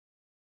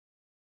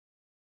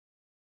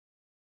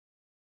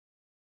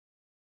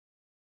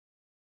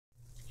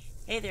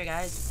Hey there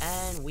guys,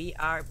 and we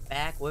are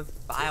back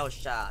with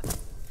Bioshock.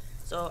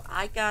 So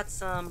I got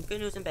some good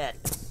news and bad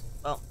news.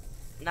 Well,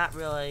 not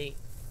really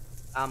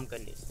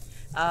good news.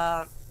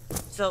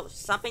 So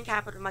something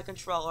happened with my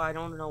controller, I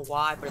don't know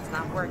why, but it's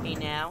not working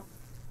now.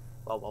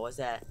 Whoa, what was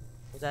that?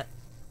 Was that?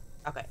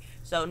 Okay,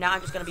 so now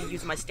I'm just gonna be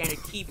using my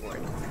standard keyboard.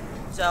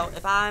 So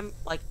if I'm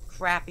like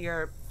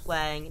crappier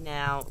playing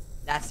now,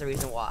 that's the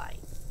reason why.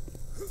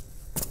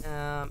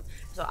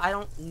 So I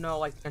don't know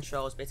like the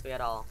controls basically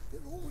at all.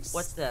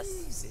 What's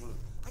this? Sneezing.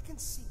 I can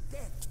see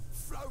death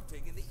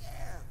floating in the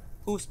air.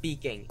 Who's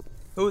speaking?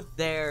 Who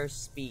there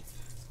speak?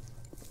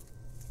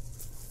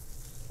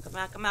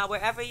 Come out,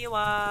 wherever you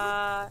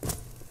are.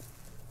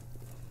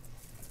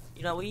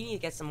 You know, we need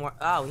to get some more.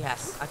 Oh,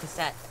 yes, a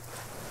cassette.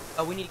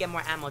 Oh, we need to get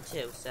more ammo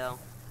too, so.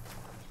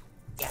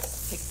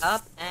 Yes, pick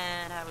up,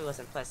 and how do we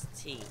listen? Press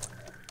T.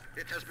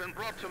 It has been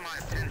brought to my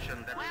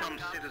attention that some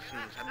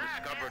citizens have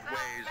discovered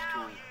ways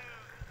to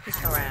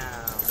Pick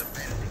around. the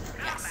bending.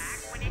 Yes.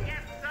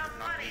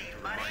 Not need to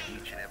remind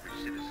each and every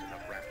citizen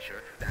of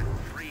Rapture that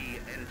free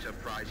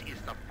enterprise is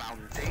the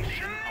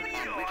foundation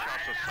upon which our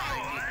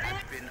society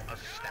has been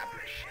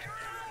established.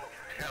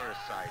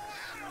 Parasites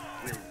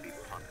will be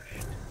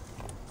punished.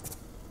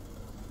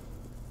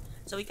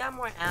 So we got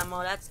more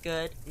ammo, that's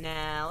good.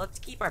 Now, let's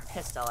keep our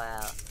pistol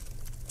out.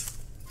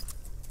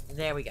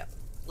 There we go.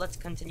 Let's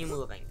continue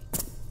moving.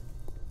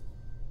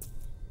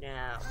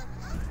 Now.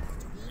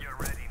 You're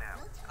ready now.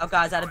 Oh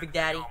god, is that a Big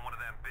Daddy? On one of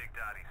them big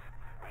daddies.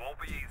 It won't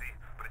be easy,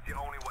 but it's the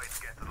only way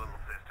to get to little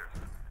sisters.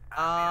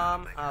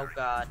 Oh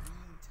god.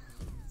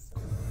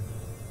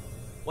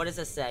 What does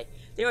this say?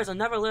 There is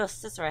another little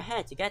sister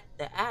ahead. To get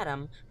the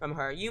atom from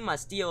her, you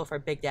must deal with her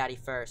Big Daddy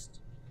first.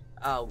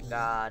 Oh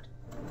god.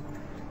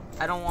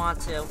 I don't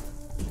want to.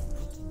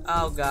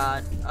 Oh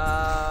god.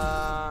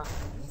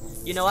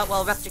 You know what?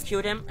 We'll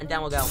electrocute him, and then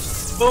we'll go.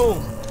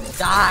 Boom!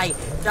 Die!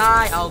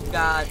 Die! Oh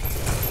god.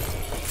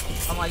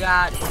 Oh my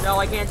god. No,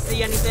 I can't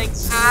see anything.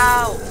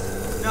 Ow!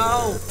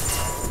 No!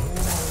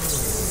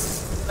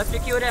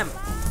 Electrocute him!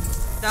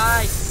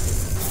 Die!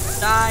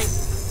 Die!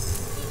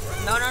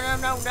 No, no, no,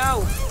 no,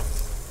 no!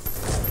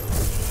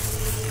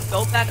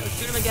 Go back and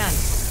shoot him again.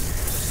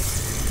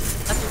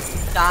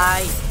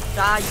 Die!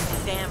 Die,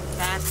 you damn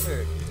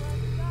bastard!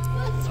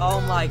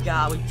 Oh my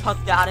god, we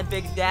took down a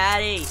Big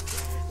Daddy!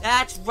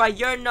 That's right,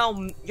 you're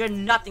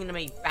nothing to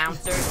me,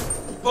 bouncer!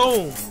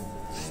 Boom!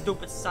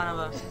 Stupid son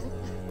of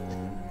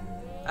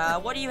a...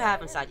 what do you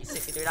have inside you?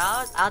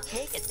 $63? I'll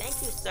take it,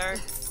 thank you, sir.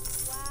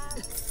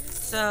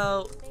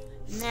 So,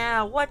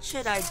 now, what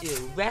should I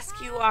do?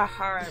 Rescue or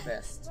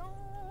harvest?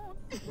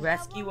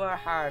 Rescue or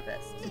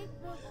harvest?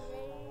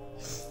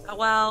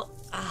 Well,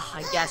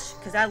 I guess,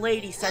 because that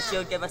lady said she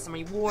would give us some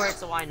rewards,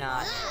 so why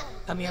not?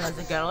 Come here,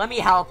 little girl, let me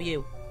help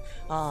you.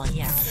 Oh,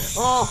 yeah.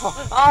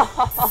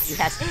 Oh,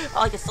 yes.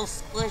 Oh, you're so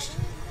squished.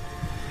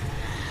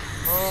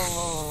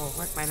 Oh,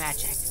 where's my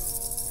magic?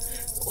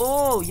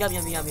 Oh, yum,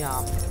 yum, yum,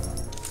 yum.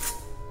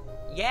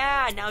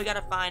 Yeah, now we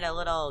gotta find a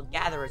little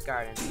gatherer's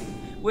garden.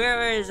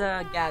 Where is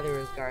a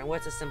gatherer's garden?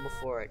 What's the symbol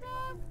for it?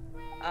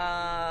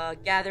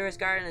 Gatherer's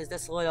garden is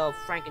this little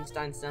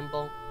Frankenstein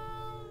symbol.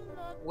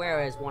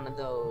 Where is one of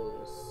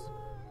those?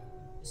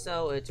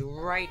 So it's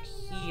right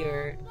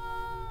here.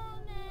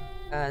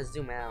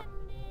 Zoom out.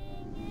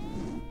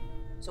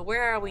 So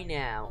where are we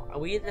now? Are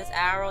we in this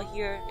arrow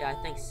here? Yeah,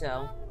 I think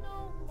so.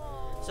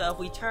 So if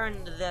we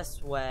turn this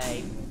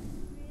way...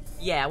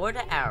 Yeah, we're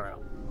the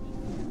arrow.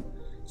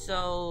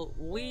 So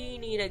we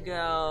need to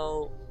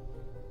go...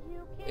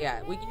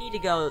 Yeah, we need to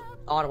go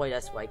all the way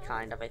this way,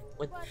 kind of.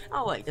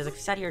 Oh wait, there's a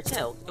cassette here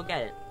too. Go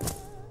get it.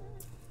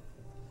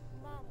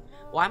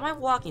 Why am I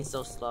walking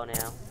so slow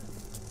now?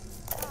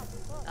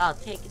 I'll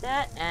take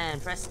that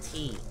and press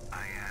T. I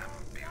am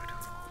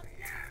beautiful,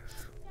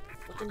 yes.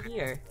 What's in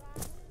here?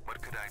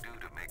 What could I do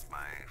to make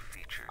my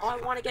features? Oh, I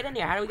want to get in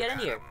here. How do we get in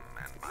here?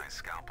 And my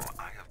scalpel,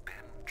 I have been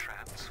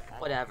transformed.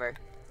 Whatever.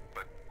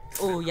 But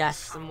Oh yes,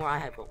 some more eye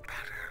hypo.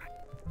 better.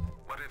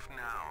 What if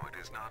now it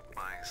is not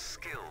my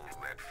skill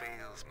that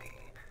fails me,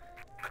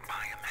 but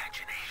my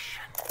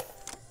imagination?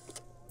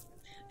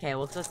 Okay,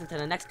 we'll listen to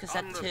the next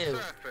cassette On the too.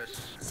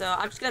 surface, So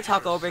I'm just gonna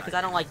talk over it because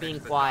I don't like being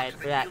quiet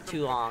for that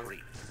too long.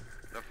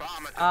 the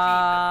farmer to feed the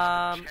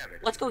public charity.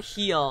 Let's go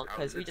heal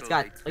because we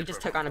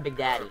just took on a Big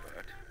Daddy.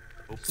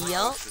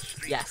 Heal?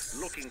 Yes.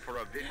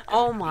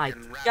 Oh my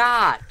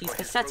god, these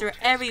cassettes are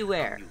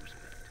everywhere.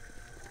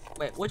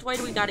 Wait, which way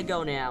do we gotta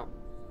go now?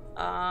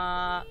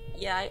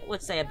 Yeah, I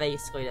would say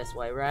basically this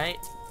way, right?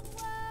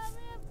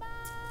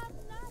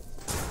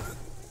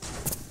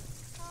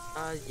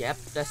 Yep,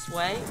 this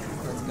way.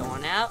 Let's go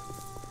on out.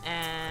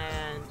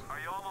 And... Are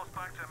you almost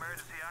back to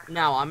emergency action?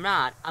 No, I'm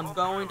not. I'm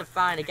going to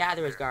find a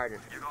gatherer's garden.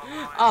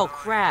 Oh,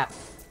 crap.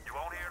 You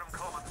won't hear them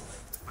coming.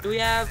 Do we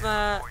have,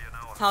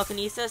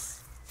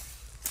 telekinesis?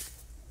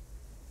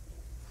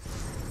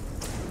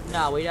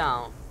 No, we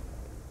don't.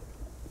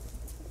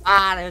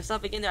 Ah, there's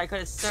something in there I could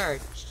have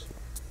searched.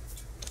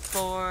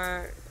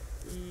 For...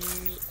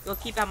 We'll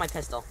keep out my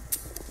pistol.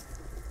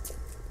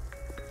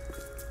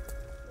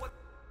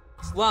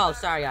 Whoa,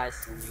 sorry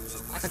guys.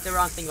 I clicked the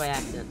wrong thing by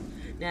accident.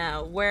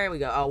 Now, where we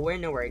go? Oh, we're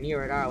nowhere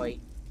near it, are we?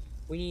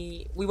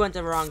 We went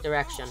the wrong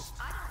direction.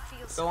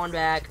 Go on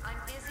back.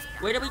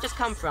 Where did we just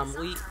come from?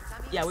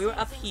 Yeah, we were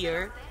up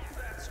here.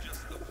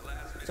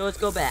 So let's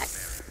go back.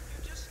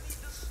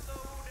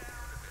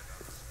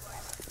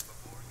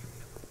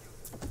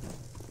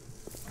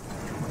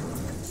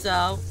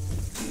 So,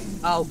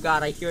 oh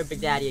god, I hear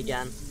Big Daddy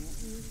again.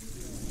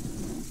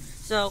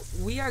 So,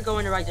 we are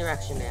going the right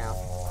direction now.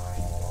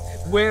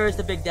 Where is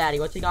the Big Daddy?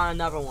 Let's take on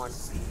another one.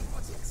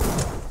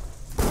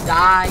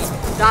 Die!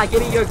 Die,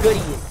 give me your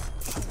goodies!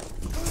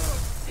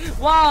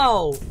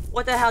 Whoa!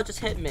 What the hell just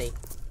hit me?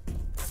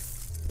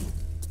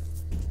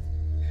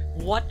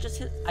 What just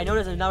hit? I know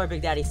there's another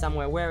Big Daddy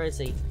somewhere. Where is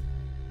he?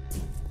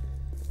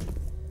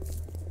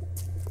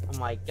 Oh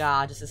my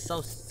god, this is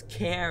so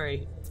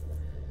scary.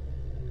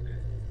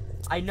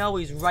 I know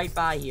he's right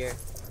by here.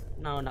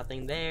 No,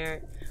 nothing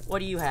there. What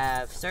do you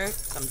have, sir?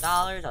 Some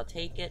dollars, I'll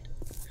take it.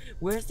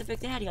 Where's the Big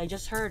Daddy? I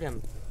just heard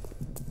him.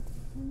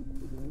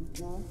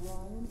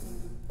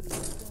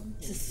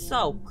 This is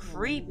so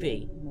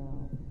creepy.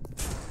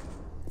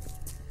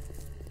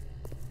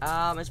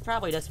 It's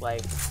probably this way.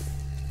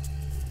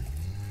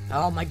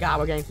 Oh my god,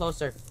 we're getting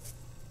closer.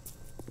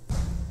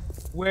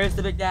 Where's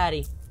the Big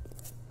Daddy?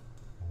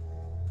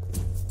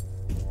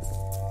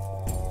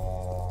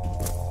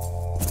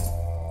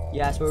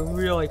 Yes, we're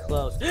really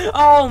close.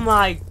 Oh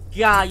my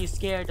god, you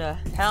scared the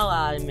hell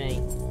out of me.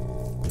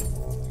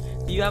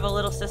 Do you have a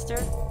little sister?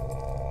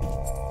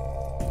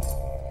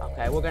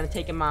 Okay, we're gonna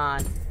take him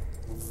on.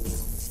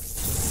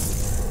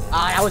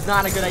 Ah, that was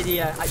not a good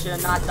idea. I should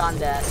have not done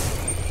that.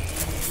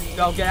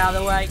 Go, get out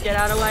of the way, get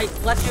out of the way.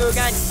 Let's do it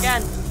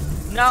again.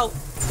 No.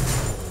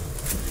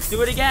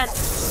 Do it again.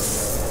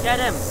 Get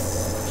him.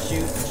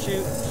 Shoot,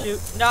 shoot, shoot.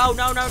 No.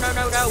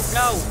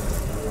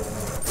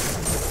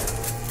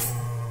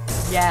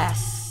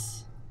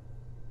 Yes.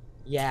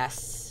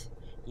 Yes.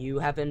 You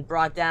have been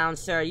brought down,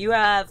 sir. You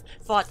have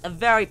fought a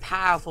very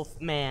powerful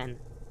man.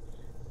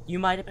 You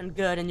might have been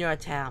good in your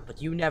town,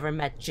 but you never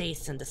met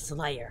Jason the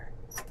Slayer.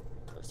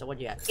 So what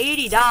do you have?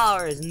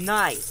 $80.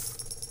 Nice.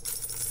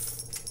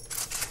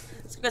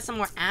 Let's get some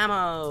more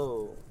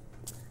ammo.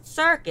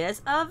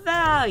 Circus of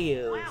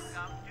values.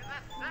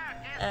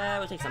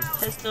 We'll take some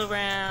pistol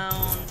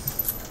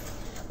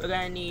rounds. We're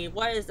gonna need,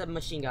 what is the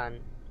machine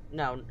gun?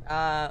 No,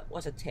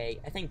 what's it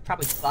take? I think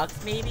probably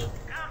bucks, maybe?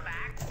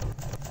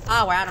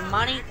 Oh, we're out of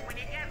money?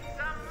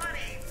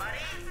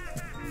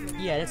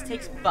 Yeah, this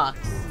takes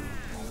bucks.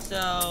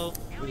 So,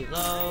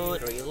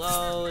 reload.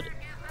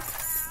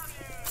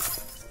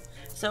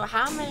 So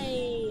how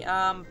many,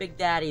 Big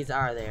Daddies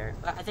are there?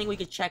 I think we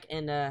could check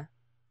in,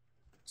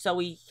 so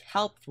we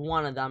helped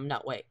one of them.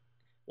 No, wait.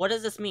 What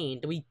does this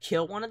mean? Do we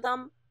kill one of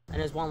them? And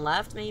there's one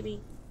left,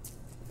 maybe?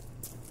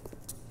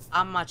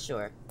 I'm not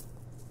sure.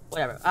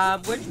 Whatever.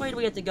 Which way do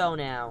we have to go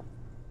now?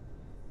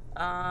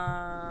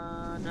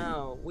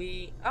 No.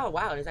 Oh,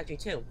 wow, there's actually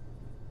two.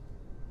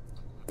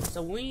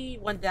 So we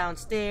went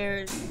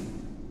downstairs.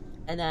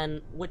 And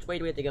then, which way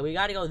do we have to go? We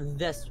gotta go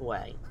this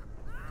way.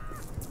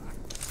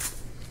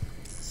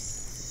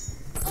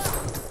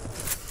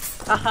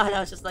 Haha, that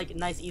was just like a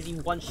nice, easy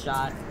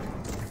one-shot.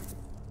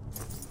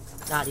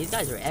 God, these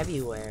guys are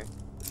everywhere.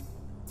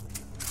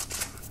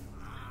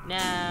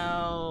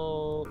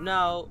 Now,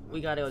 no,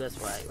 we gotta go this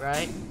way,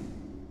 right?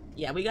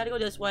 Yeah, we gotta go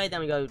this way, then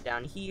we go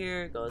down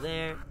here, go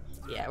there.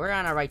 Yeah, we're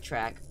on our right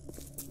track.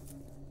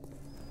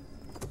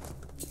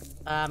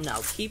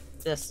 No,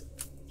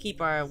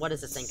 keep our, what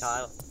is this thing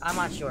called? I'm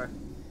not sure.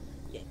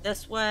 Yeah,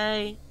 this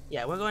way.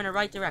 Yeah, we're going the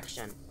right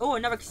direction. Oh,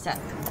 another cassette.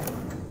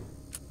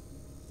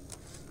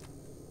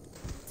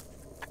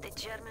 At the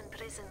German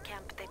prison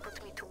camp, they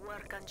put me to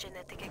work on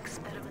genetic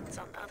experiments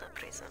on other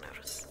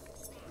prisoners.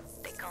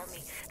 They call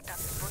me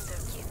das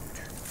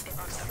Wunderkind, the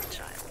wonder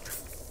child.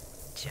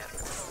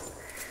 Germans.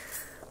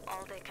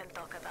 All they can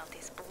talk about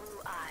is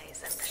blue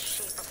eyes and the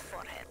shape of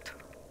forehead.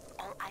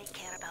 All I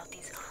care about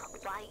is,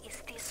 why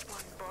is this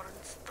one born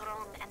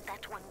strong and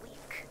that one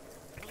weak?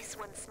 This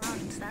one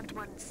smart, that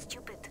one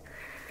stupid.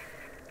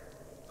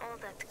 All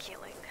that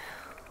killing.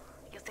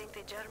 You think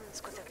the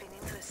Germans could have been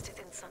interested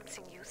in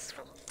something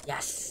useful?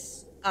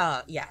 Yes.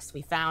 Yes,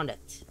 we found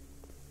it.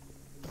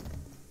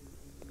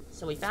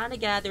 So we found a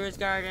gatherer's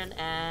garden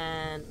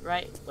and...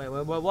 Right. Wait,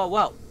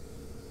 whoa.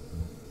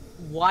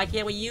 Why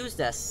can't we use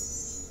this?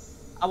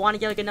 I want to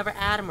get like another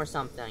atom or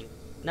something.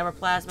 Another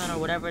plasma or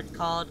whatever it's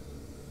called.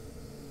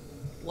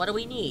 What do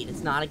we need?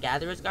 It's not a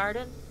gatherer's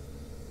garden?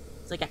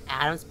 It's like an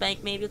Adams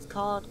Bank, maybe it's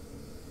called?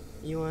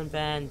 UN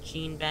Bank,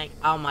 Gene Bank.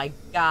 Oh my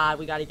god,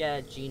 we gotta get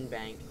a Gene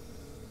Bank.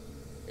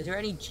 Is there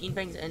any Gene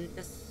Banks in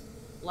this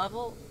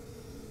level?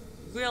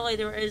 Really,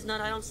 there is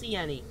none? I don't see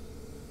any.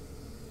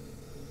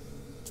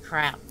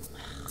 Crap.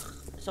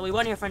 So we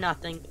went here for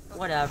nothing.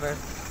 Whatever.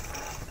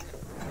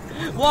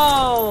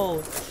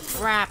 Whoa!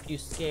 Crap, you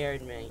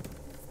scared me.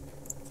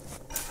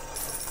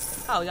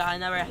 Oh, we got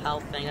another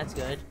health thing. That's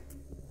good.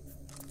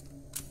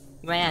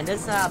 Man,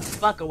 this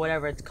buck or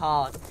whatever it's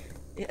called,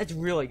 it's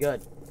really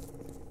good.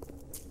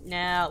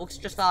 Now, let's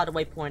just follow the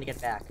waypoint to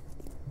get back.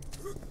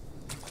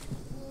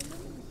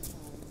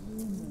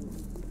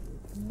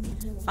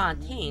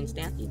 Fontaine's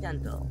Dainty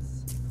Dentals.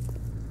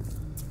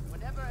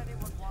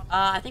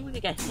 I think we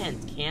could get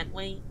hint, can't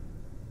we?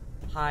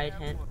 Hide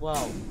hint.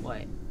 Whoa,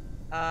 wait.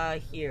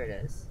 Here it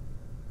is.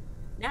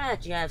 Now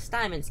that you have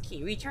Steinman's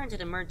key, return to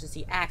the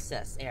emergency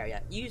access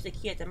area. Use the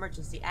key at the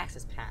emergency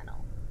access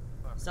panel.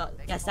 So,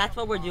 yes, that's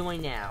what we're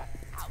doing now.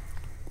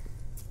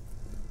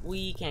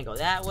 We can't go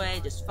that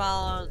way, just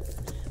follow.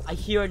 I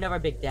hear another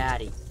Big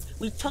Daddy.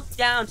 We took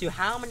down to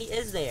how many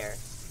is there?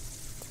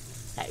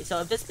 Okay, so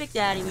if this Big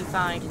Daddy we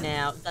find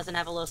now doesn't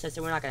have a little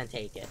sister, we're not gonna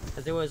take it.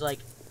 Because there was, like,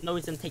 no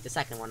reason to take the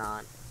second one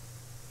on.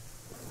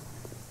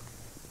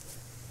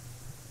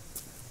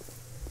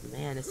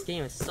 Man, this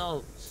game is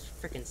so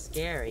freaking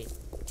scary.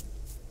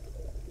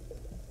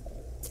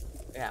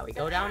 Yeah, we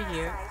go down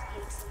here.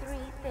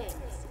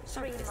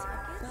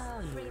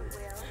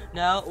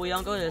 No, we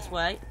don't go this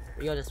way.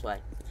 We go this way.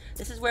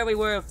 This is where we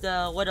were with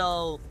the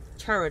little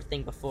turret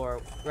thing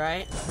before,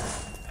 right?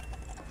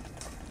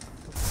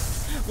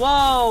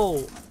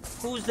 Whoa!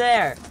 Who's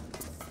there?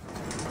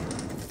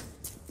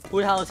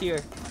 Who the hell is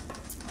here?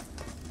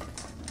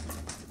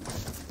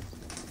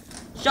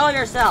 Show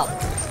yourself!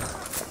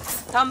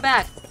 Come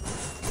back!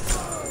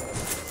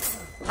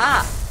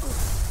 Ha!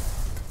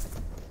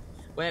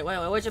 Wait,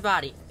 where's your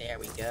body? There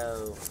we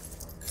go.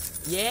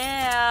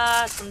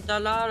 Yeah, some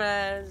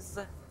Dolores.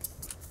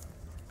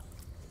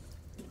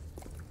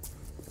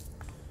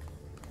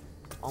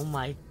 Oh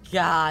my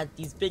god,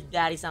 these Big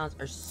Daddy sounds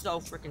are so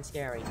freaking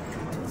scary.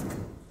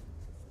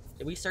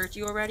 Did we search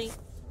you already?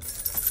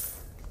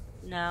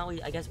 No,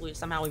 I guess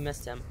somehow we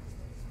missed him.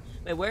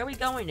 Wait, where are we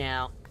going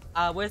now?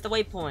 Where's the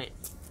waypoint?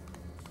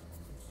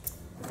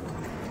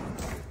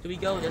 Do we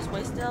go this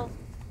way still?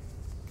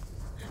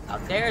 Oh,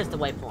 there's the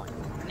waypoint.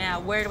 Now,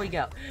 where do we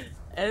go?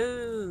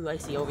 Oh, I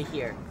see, over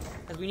here.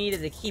 Because we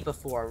needed the key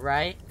before,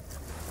 right?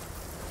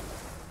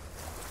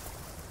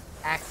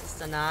 Access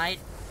denied.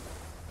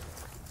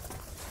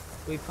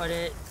 We put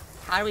it...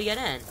 How do we get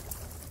in?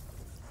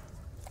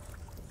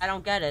 I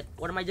don't get it.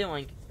 What am I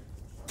doing?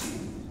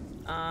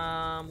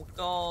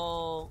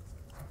 Go...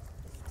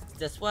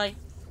 This way?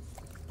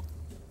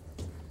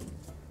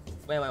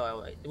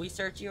 Wait. Did we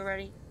search you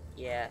already?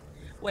 Yeah.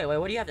 Wait,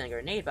 what do you have in a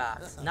grenade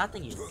box?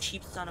 Nothing, you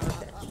cheap son of a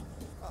bitch.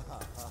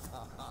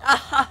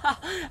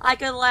 I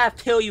could laugh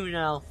till you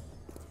know.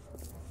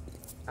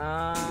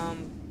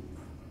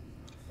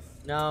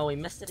 No, we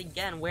missed it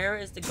again. Where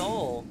is the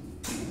goal?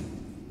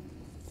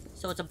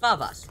 So it's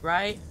above us,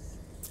 right?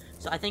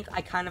 So I think I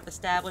kind of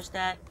established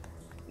that.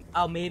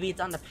 Oh, maybe it's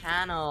on the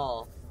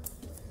panel.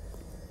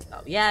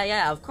 Oh,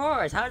 yeah, of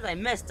course. How did I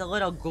miss the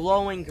little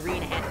glowing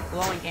green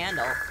glowing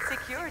handle?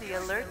 Security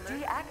alert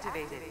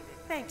deactivated.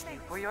 Thank you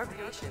for your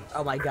patience.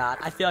 Oh my god,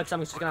 I feel like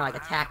someone's just gonna like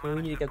attack me.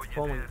 We need to get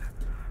going.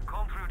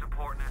 Come through to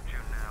Port Neptune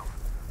now.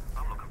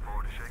 I'm looking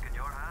forward to shaking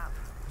your hand.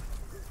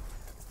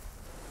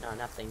 No,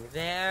 nothing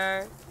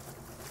there.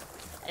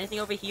 Anything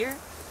over here?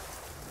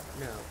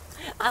 No.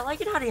 I like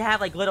it how they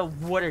have like little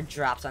water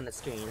drops on the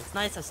screen. It's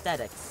nice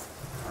aesthetics.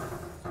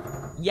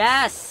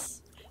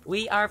 Yes!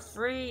 We are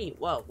free!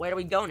 Whoa, where do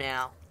we go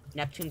now?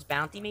 Neptune's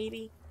Bounty,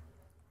 maybe?